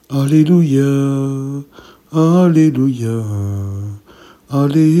Alleluia, Alleluia,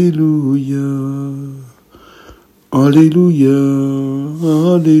 Alleluia, Alleluia,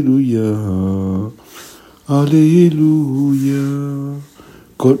 Alleluia, Alleluia.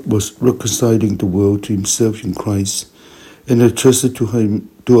 God was reconciling the world to himself in Christ and entrusted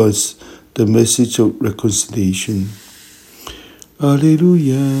to us the message of reconciliation.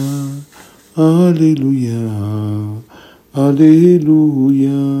 Alleluia, Alleluia,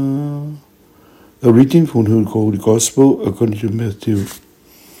 Alleluia. A reading from the Holy Gospel according to Matthew.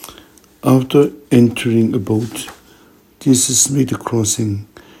 After entering a boat, Jesus made a crossing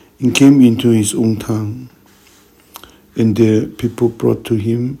and came into his own town. And there people brought to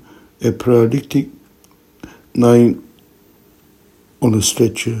him a paralytic lying on a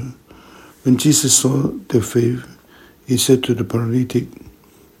stretcher. When Jesus saw their faith, he said to the paralytic,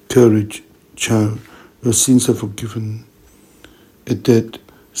 "Courage, child, your sins are forgiven." At that,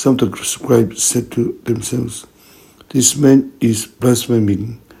 some of the scribes said to themselves, "This man is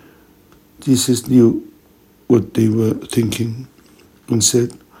blaspheming." Jesus knew what they were thinking and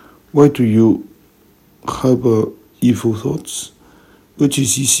said, "Why do you harbor evil thoughts? Which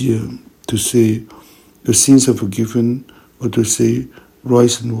is easier, to say, 'Your sins are forgiven,' or to say,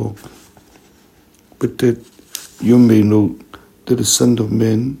 'Rise and walk'? But that you may know that the Son of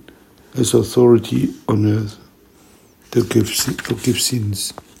Man has authority on earth to forgive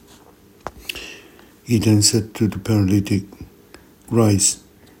sins." He then said to the paralytic, "Rise,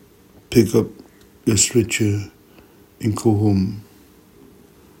 pick up your stretcher and go home."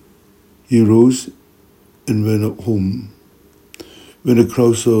 He rose and went up home. When the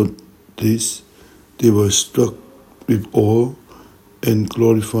crowd saw this, they were struck with awe and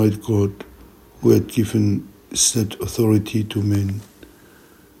glorified God, who had given such authority to men.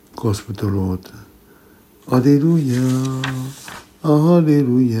 Gospel of the Lord. Alleluia,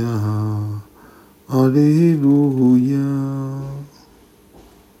 Alleluia, Alleluia.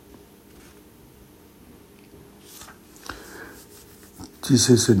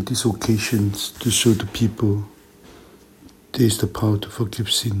 Jesus on these occasions to show the people there is the power to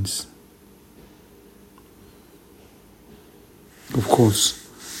forgive sins. Of course,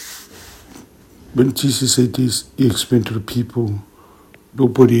 when Jesus said this, he explained to the people,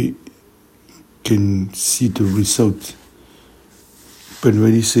 nobody can see the result. But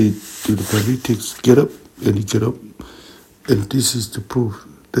when he said to the paralytics, "Get up," and he get up, and this is the proof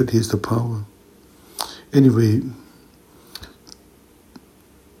that he has the power. Anyway,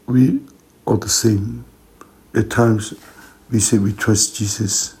 we are the same. At times, we say we trust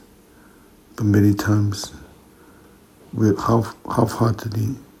Jesus, but many times, we're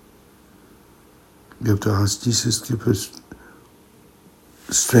half-heartedly. We have to ask Jesus to give us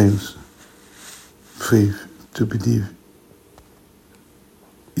strength, faith to believe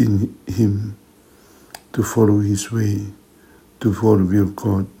in Him, to follow His way, to follow the will of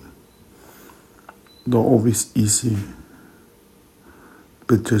God. Not always easy,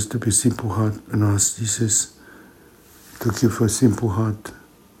 but just to be simple heart and ask Jesus to give us simple heart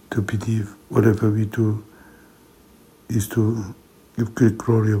to believe whatever we do is to give great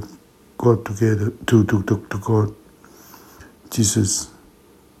glory of God together to God. Jesus,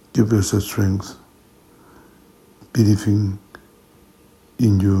 give us the strength, believing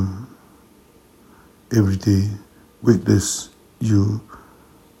in you every day. Witness you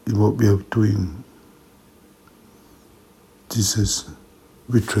in what we are doing. Jesus,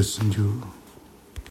 we trust in you.